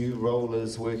 his new role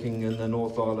is working in the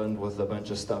North Island with a bunch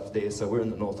of stuff there. So we're in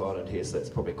the North Island here, so that's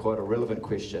probably quite a relevant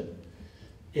question.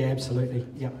 Yeah, absolutely.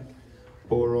 Yeah.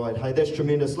 All right. Hey, that's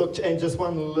tremendous. Look, and just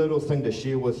one little thing to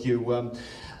share with you.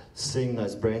 Seeing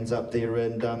those brands up there,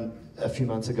 and a few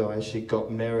months ago I actually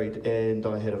got married, and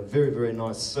I had a very, very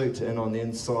nice suit, and on the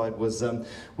inside was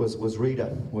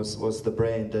Rita was the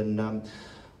brand, and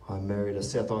I married a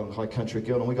South Island high country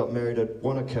girl, and we got married at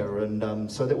Wanaka,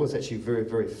 and so that was actually a very,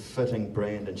 very fitting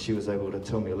brand, and she was able to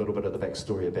tell me a little bit of the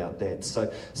backstory about that.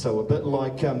 So a bit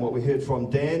like what we heard from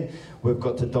Dan, we've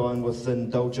got to dine with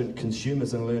indulgent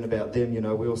consumers and learn about them. You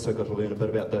know, we also got to learn a bit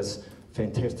about those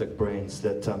fantastic brands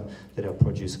that our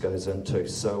produce goes into.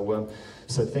 So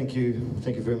thank you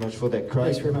very much for that,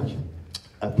 Craig. Thanks very much.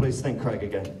 Please thank Craig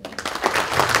again.